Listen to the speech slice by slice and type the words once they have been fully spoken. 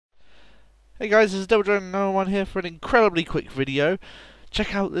Hey guys, this is Devil Dragon No. 1 here for an incredibly quick video.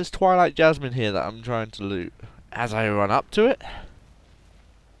 Check out this Twilight Jasmine here that I'm trying to loot. As I run up to it.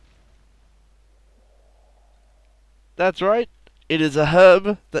 That's right, it is a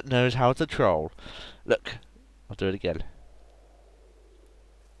herb that knows how to troll. Look, I'll do it again.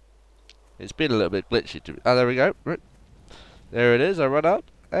 It's been a little bit glitchy to... Oh, there we go. There it is, I run up,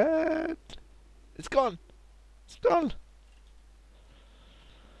 and... it's gone. It's gone.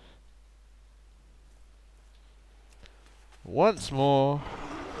 Once more.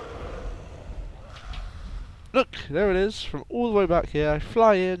 Look, there it is, from all the way back here. I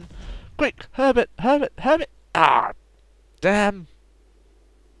fly in. Quick, herb it. Ah, damn.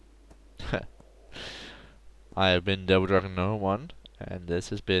 I have been Devil Dragon No. 1, and this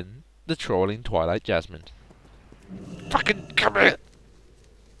has been the trolling Twilight Jasmine. Fucking come here!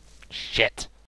 Shit.